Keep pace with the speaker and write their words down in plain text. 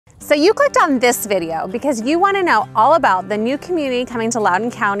So you clicked on this video because you want to know all about the new community coming to Loudoun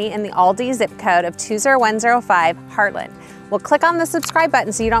County in the Aldie zip code of 20105, Hartland. Well, click on the subscribe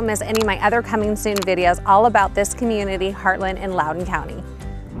button so you don't miss any of my other coming soon videos all about this community, Hartland in Loudoun County.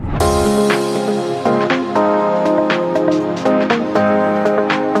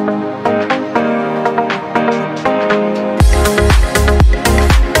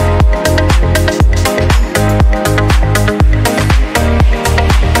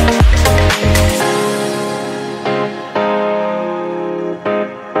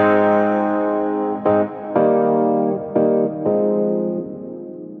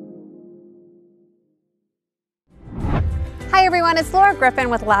 Hi everyone, it's Griffin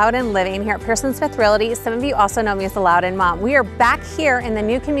with Loudoun Living here at Pearson Realty. Some of you also know me as the Loudoun Mom. We are back here in the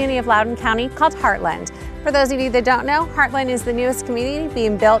new community of Loudoun County called Hartland. For those of you that don't know, Hartland is the newest community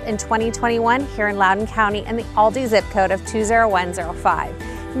being built in 2021 here in Loudoun County in the Aldie zip code of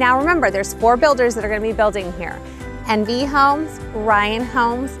 20105. Now remember, there's 4 builders that are going to be building here. NV Homes, Ryan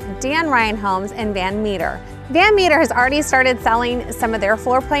Homes, Dan Ryan Homes, and Van Meter. Van Meter has already started selling some of their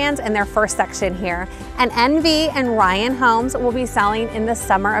floor plans in their first section here, and NV and Ryan Homes will be selling in the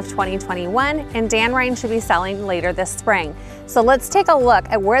summer of 2021, and Dan Ryan should be selling later this spring. So let's take a look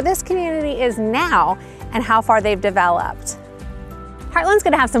at where this community is now and how far they've developed. Hartland's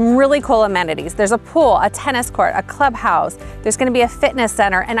gonna have some really cool amenities. There's a pool, a tennis court, a clubhouse. There's gonna be a fitness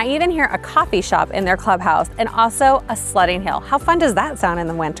center, and I even hear a coffee shop in their clubhouse, and also a sledding hill. How fun does that sound in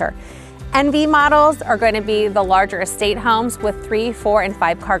the winter? NV models are going to be the larger estate homes with 3, 4, and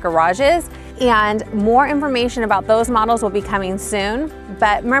 5 car garages, and more information about those models will be coming soon.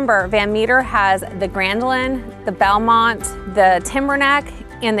 But remember, Van Meter has the Grandland, the Belmont, the Timberneck,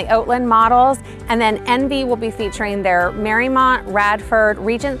 and the Oatland models, and then NV will be featuring their Marymount, Radford,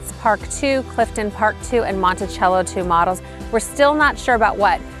 Regents Park 2, Clifton Park 2, and Monticello 2 models. We're still not sure about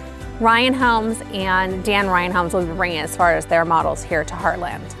what Ryan Homes and Dan Ryan Homes will be bringing as far as their models here to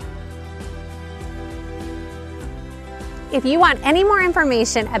Hartland. If you want any more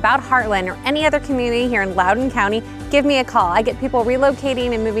information about Hartland or any other community here in Loudoun County, give me a call. I get people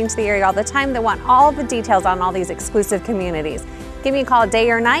relocating and moving to the area all the time that want all the details on all these exclusive communities. Give me a call day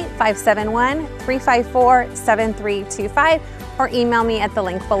or night, 571-354-7325, or email me at the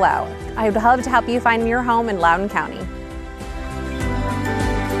link below. I would love to help you find your home in Loudoun County.